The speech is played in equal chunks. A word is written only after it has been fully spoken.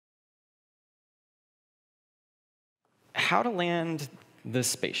how to land the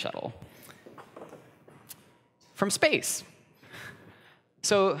space shuttle from space.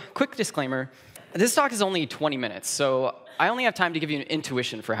 So, quick disclaimer, this talk is only 20 minutes, so I only have time to give you an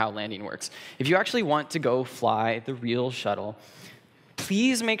intuition for how landing works. If you actually want to go fly the real shuttle,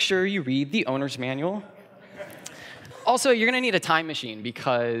 please make sure you read the owner's manual. Also, you're going to need a time machine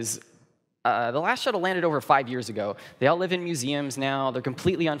because the last shuttle landed over 5 years ago. They all live in museums now. They're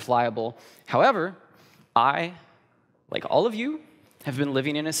completely unflyable. However, I, like all of you, have been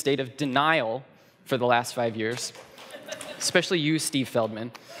living in a state of denial for the last 5 years, especially you, Steve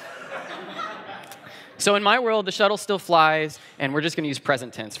Feldman. So in my world, the shuttle still flies, and we're just going to use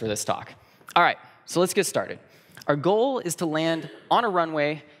present tense for this talk. All right, so let's get started. Our goal is to land on a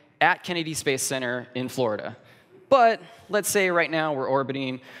runway at Kennedy Space Center in Florida. But let's say right now we're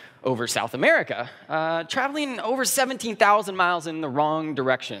orbiting over South America, traveling over 17,000 miles in the wrong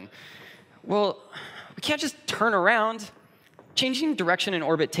direction. Well, we can't just turn around. Changing direction in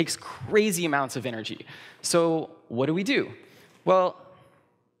orbit takes crazy amounts of energy. So what do? Well,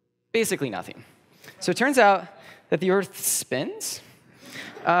 basically nothing. So it turns out that the Earth spins,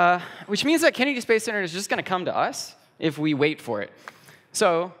 which means that Kennedy Space Center is just going to come to us if we wait for it.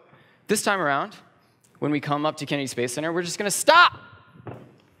 So this time around, when we come up to Kennedy Space Center, we're just going to stop.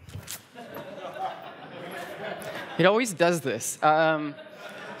 It always does this.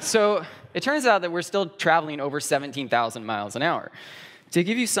 So it turns out that we're still traveling over 17,000 miles an hour. To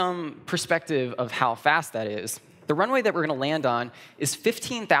give you some perspective of how fast that is, the runway that we're going to land on is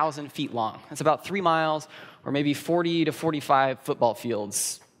 15,000 feet long. That's about 3 miles, or maybe 40 to 45 football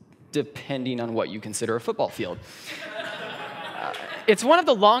fields, depending on what you consider a football field. It's one of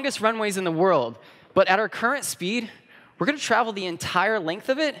the longest runways in the world, but at our current speed, we're going to travel the entire length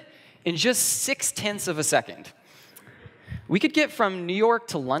of it in just 0.6 of a second. We could get from New York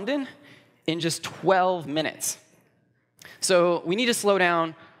to London in just 12 minutes. So we need to slow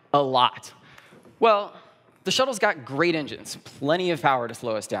down a lot. Well, the shuttle's got great engines, plenty of power to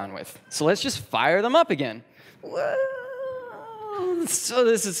slow us down with. So let's just fire them up again. So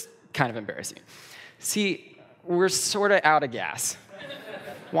this is kind of embarrassing. See, we're sort of out of gas.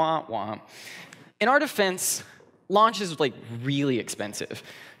 Womp womp. In our defense, launch is like really expensive.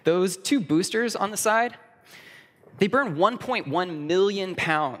 Those 2 boosters on the side, they burn 1.1 million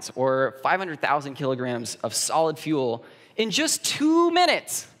pounds, or 500,000 kilograms of solid fuel in just 2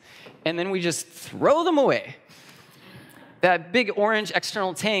 minutes. And then we just throw them away. That big orange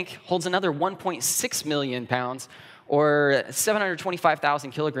external tank holds another 1.6 million pounds, or 725,000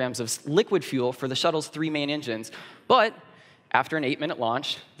 kilograms of liquid fuel for the shuttle's 3 main engines. But after an 8-minute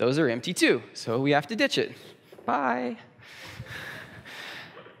launch, those are empty too, so we have to ditch it. Bye.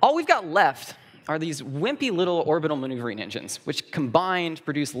 All we've got left are these wimpy little orbital maneuvering engines, which combined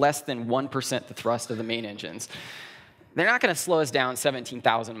produce less than 1% the thrust of the main engines. They're not going to slow us down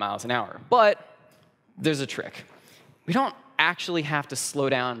 17,000 miles an hour, but there's a trick. We don't actually have to slow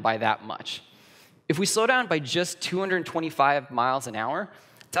down by that much. If we slow down by just 225 miles an hour,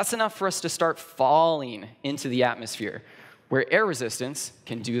 that's enough for us to start falling into the atmosphere, where air resistance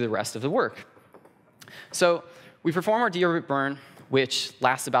can do the rest of the work. So we perform our deorbit burn, which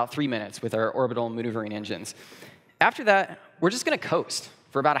lasts about 3 minutes with our orbital maneuvering engines. After that, we're just going to coast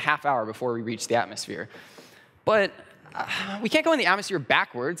for about a half hour before we reach the atmosphere. But we can't go in the atmosphere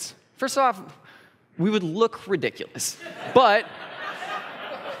backwards. First off, we would look ridiculous. But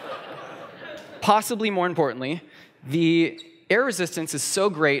possibly more importantly, the air resistance is so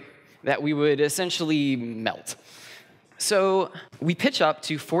great that we would essentially melt. So we pitch up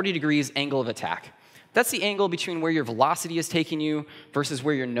to 40 degrees angle of attack. That's the angle between where your velocity is taking you versus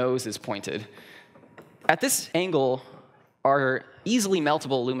where your nose is pointed. At this angle, our easily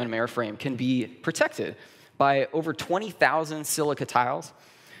meltable aluminum airframe can be protected by over 20,000 silica tiles,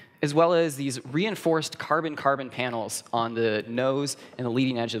 as well as these reinforced carbon-carbon panels on the nose and the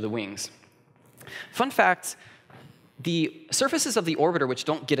leading edge of the wings. Fun fact, the surfaces of the orbiter which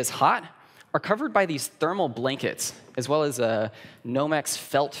don't get as hot are covered by these thermal blankets, as well as a Nomex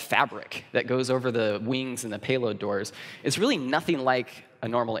felt fabric that goes over the wings and the payload doors. It's really nothing like a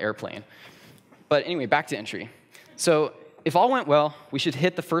normal airplane. But anyway, back to entry. So if all went well, we should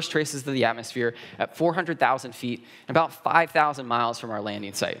hit the first traces of the atmosphere at 400,000 feet and about 5,000 miles from our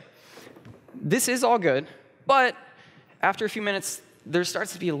landing site. This is all good, but after a few minutes, there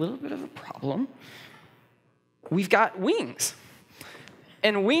starts to be a little bit of a problem. We've got wings.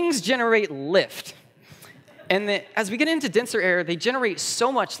 And wings generate lift. And as we get into denser air, they generate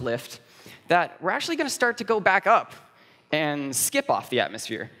so much lift that we're actually going to start to go back up and skip off the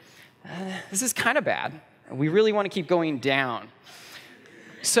atmosphere. This is kind of bad. We really want to keep going down.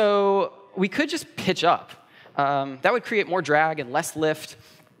 So we could just pitch up. That would create more drag and less lift,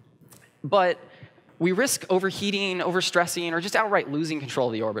 but we risk overheating, overstressing, or just outright losing control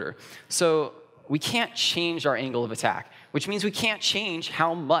of the orbiter. So we can't change our angle of attack, which means we can't change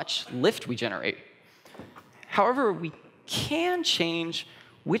how much lift we generate. However, we can change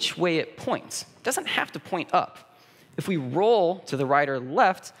which way it points. It doesn't have to point up. If we roll to the right or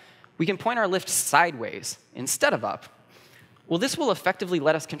left, we can point our lift sideways instead of up. Well, this will effectively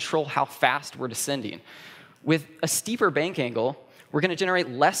let us control how fast we're descending. With a steeper bank angle, we're going to generate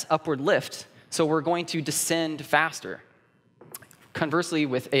less upward lift, so we're going to descend faster. Conversely,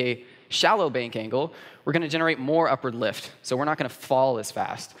 with a shallow bank angle, we're going to generate more upward lift, so we're not going to fall as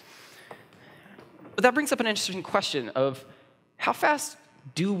fast. But that brings up an interesting question of how fast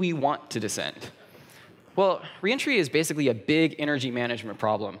do we want to descend? Well, reentry is basically a big energy management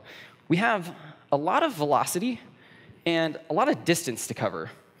problem. We have a lot of velocity and a lot of distance to cover.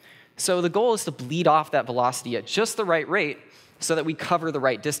 So the goal is to bleed off that velocity at just the right rate so that we cover the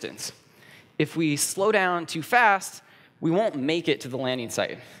right distance. If we slow down too fast, we won't make it to the landing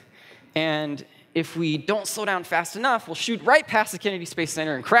site. And if we don't slow down fast enough, we'll shoot right past the Kennedy Space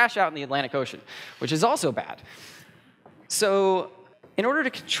Center and crash out in the Atlantic Ocean, which is also bad. So in order to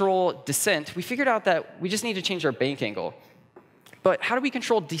control descent, we figured out that we just need to change our bank angle. But how do we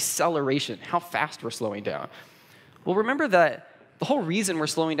control deceleration, how fast we're slowing down? Well, remember that the whole reason we're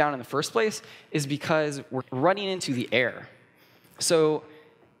slowing down in the first place is because we're running into the air. So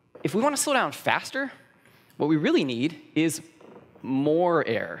if we want to slow down faster, what we really need is more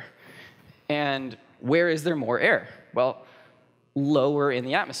air. And where is there more air? Well, lower in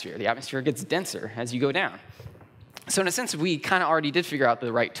the atmosphere. The atmosphere gets denser as you go down. So in a sense, we kind of already did figure out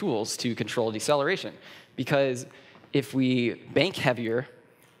the right tools to control deceleration, because if we bank heavier,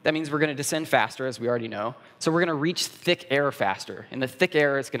 that means we're going to descend faster, as we already know. So we're going to reach thick air faster, and the thick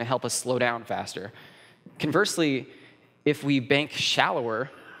air is going to help us slow down faster. Conversely, if we bank shallower,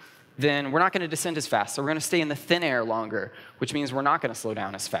 then we're not going to descend as fast. So we're going to stay in the thin air longer, which means we're not going to slow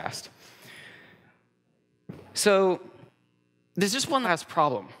down as fast. So there's just one last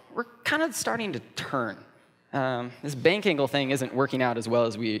problem. We're kind of starting to turn. This bank angle thing isn't working out as well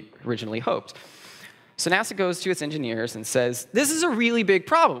as we originally hoped. So NASA goes to its engineers and says, this is a really big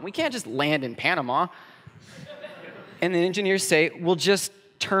problem. We can't just land in Panama. And the engineers say, we'll just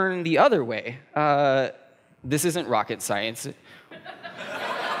turn the other way. This isn't rocket science.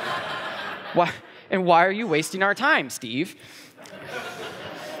 Why are you wasting our time, Steve?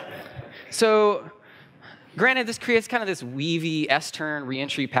 So granted, this creates kind of this weavy S-turn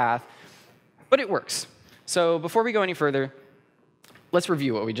reentry path, but it works. So before we go any further, let's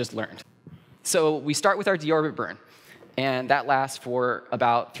review what we just learned. So we start with our deorbit burn, and that lasts for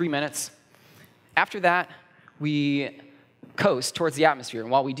about 3 minutes. After that, we coast towards the atmosphere,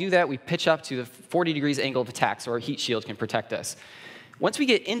 and while we do that, we pitch up to the 40 degrees angle of attack so our heat shield can protect us. Once we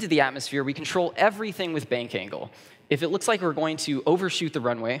get into the atmosphere, we control everything with bank angle. If it looks like we're going to overshoot the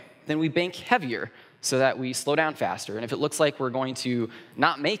runway, then we bank heavier so that we slow down faster. And if it looks like we're going to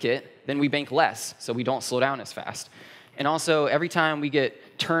not make it, then we bank less so we don't slow down as fast. And also, every time we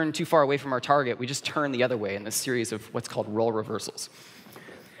get turned too far away from our target, we just turn the other way in this series of what's called roll reversals.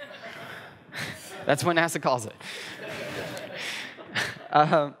 That's what NASA calls it.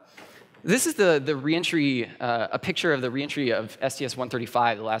 This is the reentry, a picture of the reentry of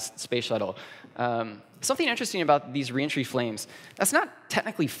STS-135, the last space shuttle. Something interesting about these reentry flames, that's not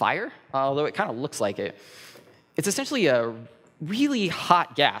technically fire, although it kind of looks like it. It's essentially a really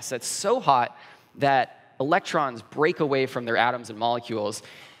hot gas that's so hot that electrons break away from their atoms and molecules,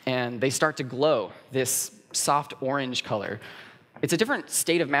 and they start to glow this soft orange color. It's a different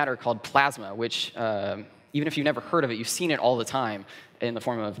state of matter called plasma, which, even if you've never heard of it, you've seen it all the time in the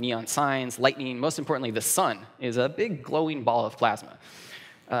form of neon signs, lightning. Most importantly, the sun is a big glowing ball of plasma.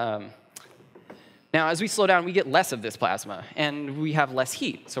 Now, as we slow down, we get less of this plasma, and we have less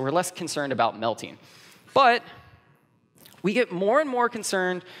heat, so we're less concerned about melting. But we get more and more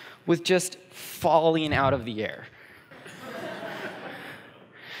concerned with just falling out of the air.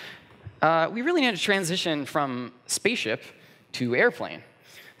 We really need to transition from spaceship to airplane.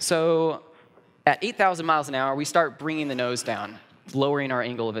 So at 8,000 miles an hour, we start bringing the nose down, lowering our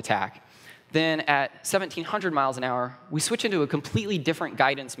angle of attack. Then at 1,700 miles an hour, we switch into a completely different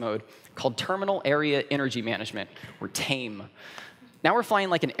guidance mode called Terminal Area Energy Management, or TAME. Now we're flying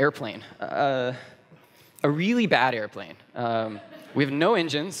like an airplane, a really bad airplane. We have no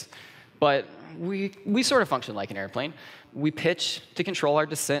engines, but we sort of function like an airplane. We pitch to control our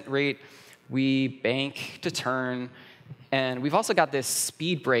descent rate. We bank to turn. And we've also got this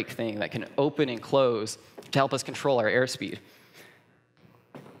speed brake thing that can open and close to help us control our airspeed.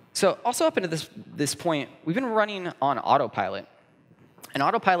 So also up into this point, we've been running on autopilot. An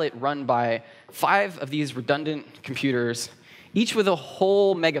autopilot run by 5 of these redundant computers, each with a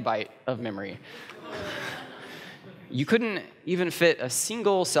whole megabyte of memory. You couldn't even fit a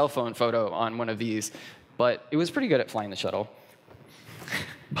single cell phone photo on one of these, but it was pretty good at flying the shuttle.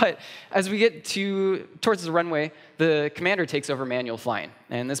 But as we get towards the runway, the commander takes over manual flying.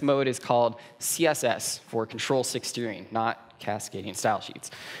 And this mode is called CSS, for Control Stick Steering, not cascading style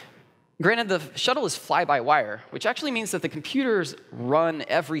sheets. Granted, the shuttle is fly-by-wire, which actually means that the computers run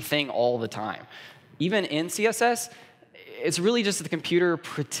everything all the time. Even in CSS, it's really just the computer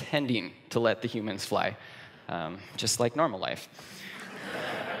pretending to let the humans fly, just like normal life.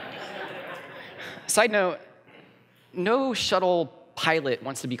 Side note, no shuttle pilot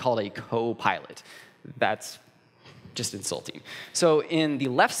wants to be called a co-pilot. That's just insulting. So in the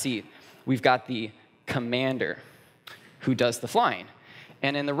left seat, we've got the commander, who does the flying.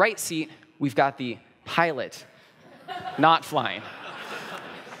 And in the right seat, we've got the pilot, not flying.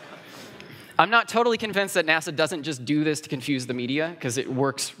 I'm not totally convinced that NASA doesn't just do this to confuse the media, because it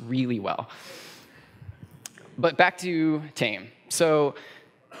works really well. But back to Tame. So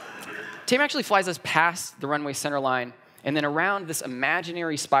Tame actually flies us past the runway center line and then around this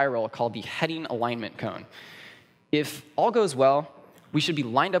imaginary spiral called the heading alignment cone. If all goes well, we should be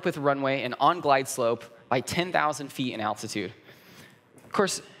lined up with the runway and on glide slope by 10,000 feet in altitude. Of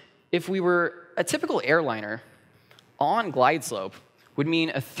course, if we were a typical airliner, on glide slope would mean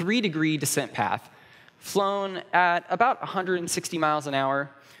a 3-degree descent path, flown at about 160 miles an hour,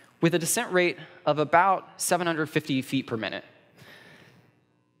 with a descent rate of about 750 feet per minute.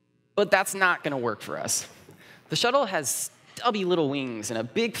 But that's not going to work for us. The shuttle has stubby little wings and a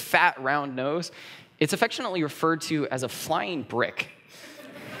big, fat, round nose. It's affectionately referred to as a flying brick.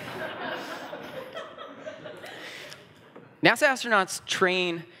 NASA astronauts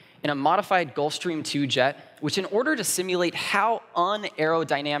train in a modified Gulfstream II jet, which, in order to simulate how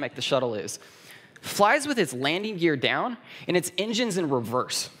unaerodynamic the shuttle is, flies with its landing gear down and its engines in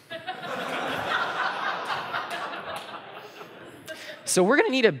reverse. So we're going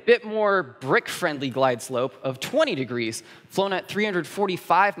to need a bit more brick-friendly glide slope of 20 degrees, flown at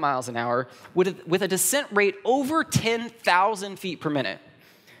 345 miles an hour, with a descent rate over 10,000 feet per minute.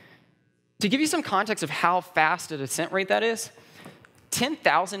 To give you some context of how fast a descent rate that is,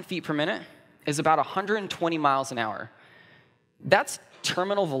 10,000 feet per minute is about 120 miles an hour. That's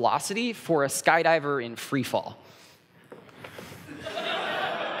terminal velocity for a skydiver in free fall.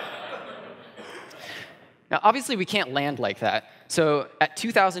 Now, obviously, we can't land like that. So at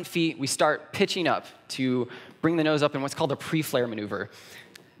 2,000 feet, we start pitching up to bring the nose up in what's called a pre-flare maneuver.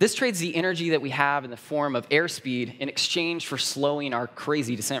 This trades the energy that we have in the form of airspeed in exchange for slowing our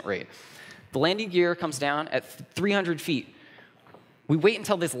crazy descent rate. The landing gear comes down at 300 feet. We wait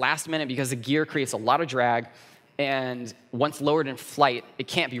until this last minute because the gear creates a lot of drag, and once lowered in flight, it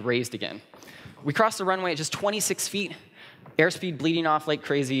can't be raised again. We cross the runway at just 26 feet, airspeed bleeding off like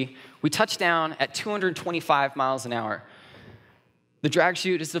crazy. We touch down at 225 miles an hour. The drag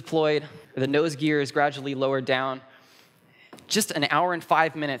chute is deployed. The nose gear is gradually lowered down. Just an hour and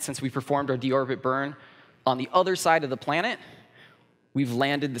 5 minutes since we performed our deorbit burn, on the other side of the planet, we've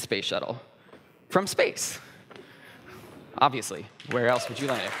landed the space shuttle. From space. Obviously. Where else would you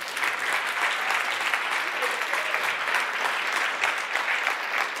land it?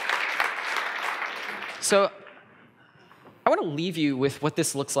 So I want to leave you with what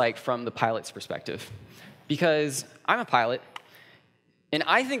this looks like from the pilot's perspective. Because I'm a pilot, and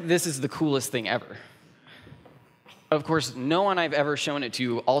I think this is the coolest thing ever. Of course, no one I've ever shown it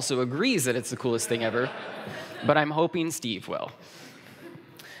to also agrees that it's the coolest thing ever, but I'm hoping Steve will.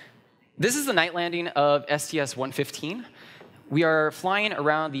 This is the night landing of STS-115. We are flying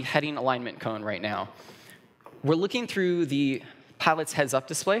around the heading alignment cone right now. We're looking through the pilot's heads-up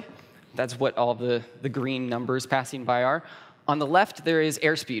display. That's what all the green numbers passing by are. On the left, there is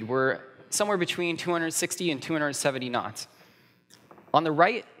airspeed. We're somewhere between 260 and 270 knots. On the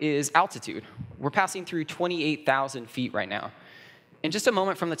right is altitude. We're passing through 28,000 feet right now. In just a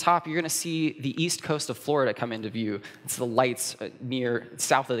moment from the top, you're going to see the east coast of Florida come into view. It's the lights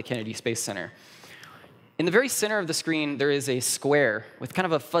south of the Kennedy Space Center. In the very center of the screen, there is a square with kind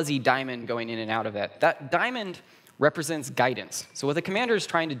of a fuzzy diamond going in and out of it. That diamond represents guidance. So what the commander is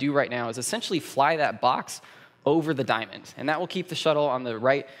trying to do right now is essentially fly that box over the diamond. And that will keep the shuttle on the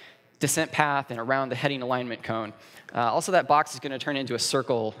right descent path and around the heading alignment cone. Also, that box is going to turn into a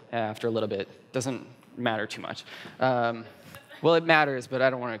circle after a little bit. Doesn't matter too much. Well, it matters, but I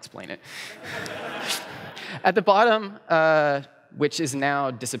don't want to explain it. At the bottom, which is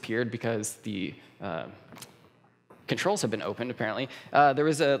now disappeared because the controls have been opened, apparently. There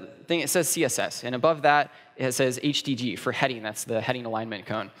was a thing, it says CSS, and above that, it says HDG for heading. That's the heading alignment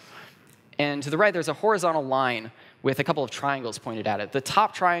cone. And to the right, there's a horizontal line with a couple of triangles pointed at it. The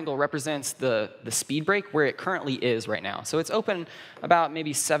top triangle represents the speed brake where it currently is right now. So it's open about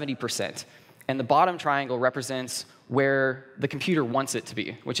maybe 70%. And the bottom triangle represents where the computer wants it to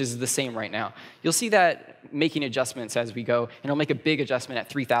be, which is the same right now. You'll see that making adjustments as we go, and it'll make a big adjustment at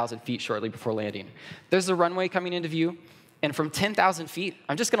 3,000 feet shortly before landing. There's the runway coming into view, and from 10,000 feet,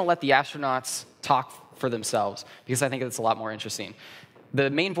 I'm just going to let the astronauts talk for themselves, because I think it's a lot more interesting. The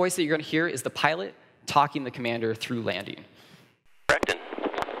main voice that you're going to hear is the pilot talking the commander through landing. Correctin.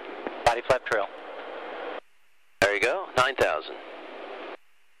 Body flap trail. There you go, 9,000.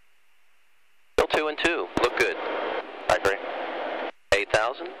 Still 2 and 2, look good. I agree.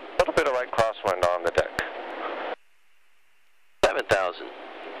 8,000. A little bit of right crosswind on the deck. 7,000.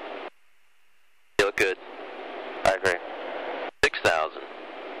 You look good. I agree. 6,000.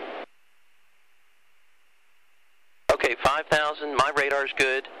 Okay, 5,000. My radar's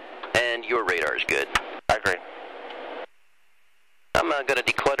good, and your radar's good. I agree. I'm going to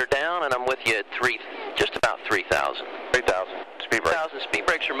declutter down, and I'm with you at just about 3,000. 3,000. Speed brakes. 3,000 speed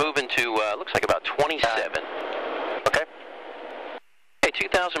brakes are moving to looks like about 27. Okay. Okay,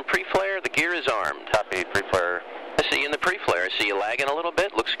 2,000 pre-flare. The gear is armed. Copy, pre-flare. I see you in the pre-flare. I see you lagging a little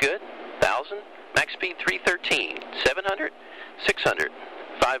bit. Looks good. 1,000. Max speed 313. 700. 600.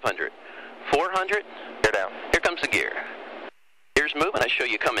 500. 400. Gear down. Here comes the gear. Gear's moving. I show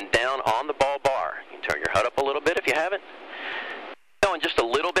you coming down on the ball bar. You can turn your HUD up a little bit if you haven't. Going just a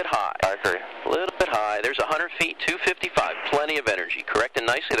little bit high. I agree. A little bit high. There's 100 feet, 255. Plenty of energy. Correcting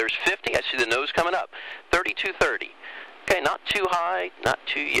nicely. There's 50. I see the nose coming up. 3230. Okay, not too high, not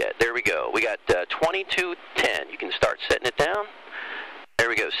too yet. There we go. We got 2210. You can start setting it down. There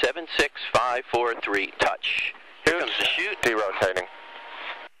we go. 7, 6, 5, 4, 3. Touch. Here comes the chute. Derotating.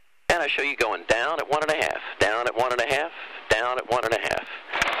 And I show you going down at 1.5. Down at 1.5. Down at 1.5.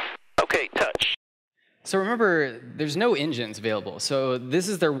 Okay, touch. So remember, there's no engines available, so this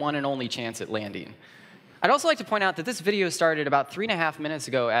is their one and only chance at landing. I'd also like to point out that this video started about 3.5 minutes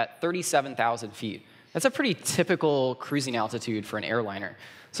ago at 37,000 feet. That's a pretty typical cruising altitude for an airliner.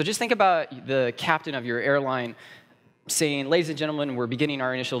 So just think about the captain of your airline saying, ladies and gentlemen, we're beginning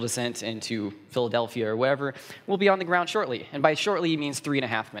our initial descent into Philadelphia or wherever. We'll be on the ground shortly. And by shortly, he means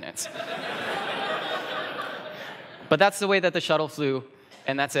 3.5 minutes. But that's the way that the shuttle flew,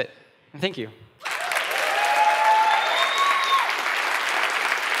 and that's it. Thank you.